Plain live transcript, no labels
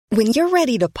When you're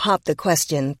ready to pop the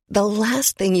question, the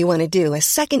last thing you want to do is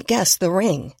second-guess the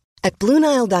ring. At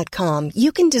BlueNile.com,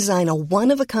 you can design a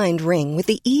one-of-a-kind ring with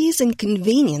the ease and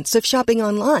convenience of shopping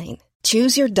online.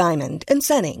 Choose your diamond and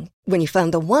setting. When you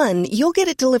find the one, you'll get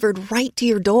it delivered right to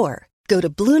your door. Go to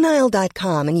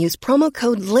BlueNile.com and use promo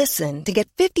code LISTEN to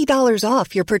get $50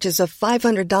 off your purchase of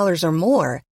 $500 or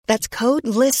more. That's code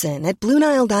LISTEN at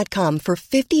BlueNile.com for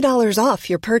 $50 off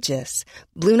your purchase.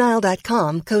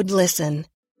 BlueNile.com, code LISTEN.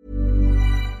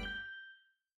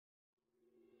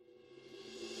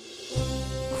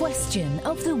 Question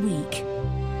of the week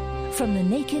from the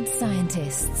Naked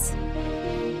Scientists.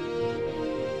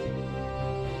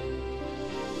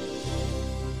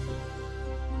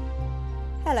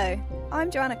 Hello, I'm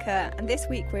Joanna Kerr, and this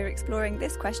week we're exploring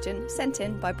this question sent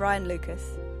in by Brian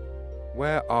Lucas.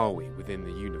 Where are we within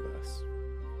the universe?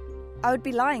 I would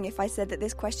be lying if I said that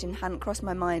this question hadn't crossed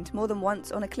my mind more than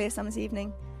once on a clear summer's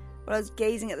evening, while I was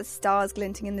gazing at the stars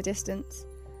glinting in the distance.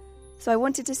 So I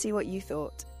wanted to see what you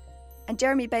thought. And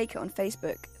Jeremy Baker on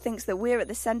Facebook thinks that we're at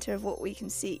the centre of what we can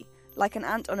see, like an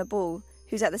ant on a ball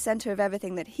who's at the centre of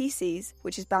everything that he sees,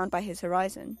 which is bound by his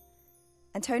horizon.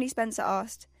 And Tony Spencer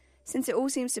asked, since it all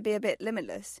seems to be a bit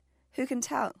limitless, who can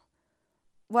tell?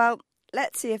 Well,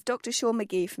 let's see if Dr. Sean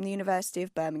McGee from the University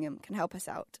of Birmingham can help us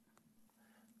out.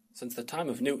 Since the time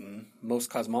of Newton, most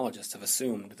cosmologists have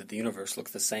assumed that the universe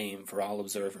looks the same for all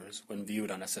observers when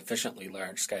viewed on a sufficiently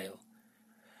large scale.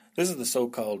 This is the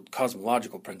so-called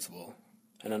cosmological principle,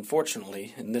 and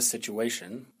unfortunately, in this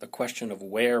situation, the question of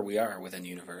where we are within the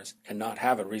universe cannot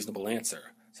have a reasonable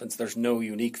answer, since there's no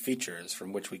unique features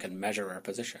from which we can measure our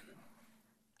position.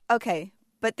 Okay,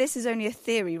 but this is only a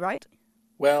theory, right?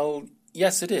 Well,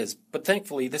 yes it is, but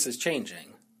thankfully this is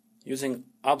changing. Using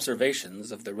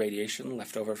observations of the radiation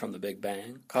left over from the Big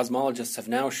Bang, cosmologists have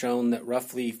now shown that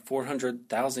roughly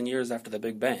 400,000 years after the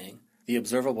Big Bang, the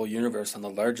observable universe on the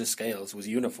largest scales was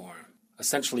uniform,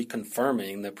 essentially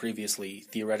confirming the previously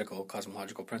theoretical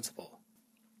cosmological principle.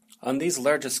 On these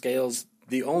largest scales,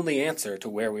 the only answer to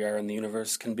where we are in the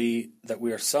universe can be that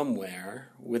we are somewhere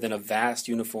within a vast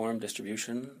uniform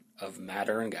distribution of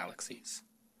matter and galaxies.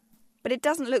 But it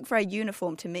doesn't look very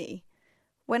uniform to me.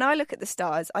 When I look at the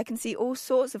stars, I can see all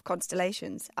sorts of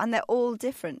constellations, and they're all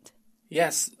different.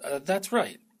 Yes, that's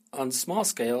right. On small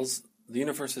scales, the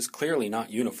universe is clearly not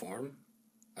uniform.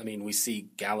 I mean, we see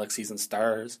galaxies and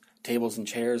stars, tables and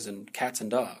chairs, and cats and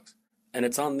dogs. And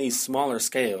it's on these smaller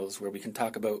scales where we can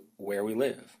talk about where we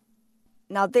live.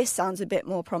 Now this sounds a bit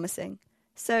more promising.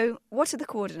 So, what are the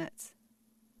coordinates?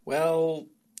 Well,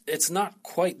 it's not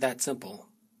quite that simple.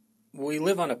 We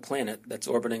live on a planet that's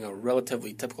orbiting a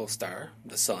relatively typical star,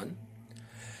 the Sun,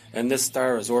 and this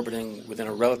star is orbiting within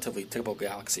a relatively typical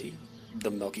galaxy,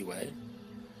 the Milky Way.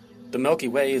 The Milky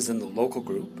Way is in the Local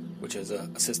Group, which is a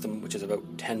system which is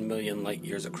about 10 million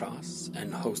light-years across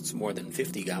and hosts more than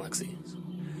 50 galaxies.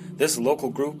 This Local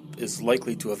Group is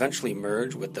likely to eventually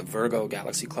merge with the Virgo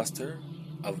galaxy cluster,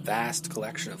 a vast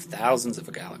collection of thousands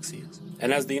of galaxies.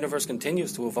 And as the universe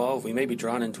continues to evolve, we may be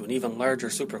drawn into an even larger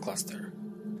supercluster.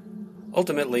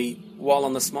 Ultimately, while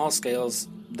on the small scales,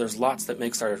 there's lots that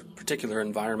makes our particular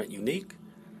environment unique,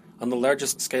 on the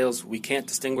largest scales, we can't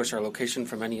distinguish our location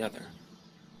from any other.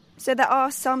 So there are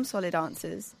some solid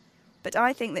answers, but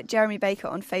I think that Jeremy Baker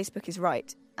on Facebook is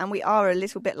right, and we are a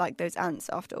little bit like those ants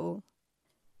after all.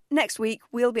 Next week,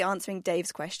 we'll be answering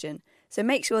Dave's question, so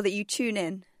make sure that you tune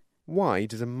in. Why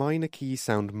does a minor key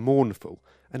sound mournful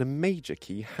and a major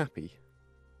key happy?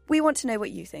 We want to know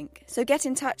what you think, so get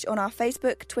in touch on our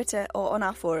Facebook, Twitter, or on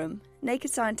our forum,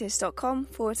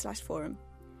 nakedscientist.com/forum.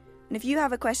 And if you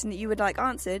have a question that you would like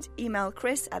answered, email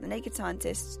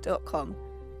chris@thenakedscientist.com.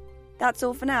 That's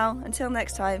all for now. Until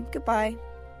next time, goodbye.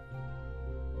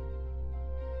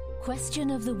 Question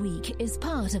of the Week is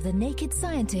part of the Naked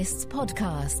Scientists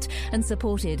podcast and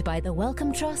supported by the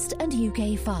Wellcome Trust and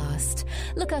UK Fast.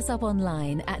 Look us up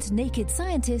online at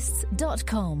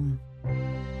nakedscientists.com.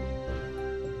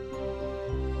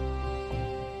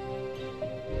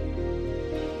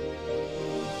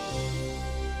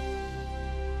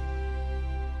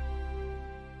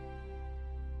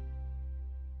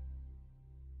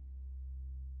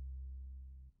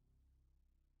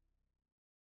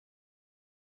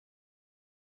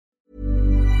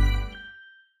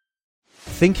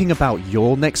 Thinking about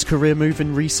your next career move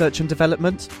in research and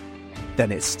development?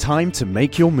 Then it's time to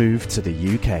make your move to the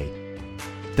UK.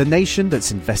 The nation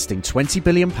that's investing £20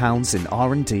 billion in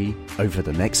R&D over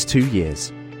the next 2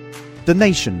 years. The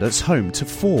nation that's home to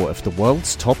 4 of the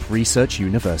world's top research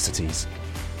universities.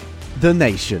 The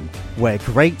nation where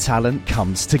great talent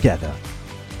comes together.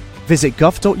 Visit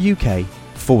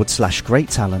gov.uk/great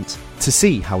talent to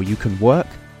see how you can work,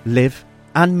 live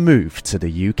and move to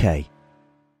the UK.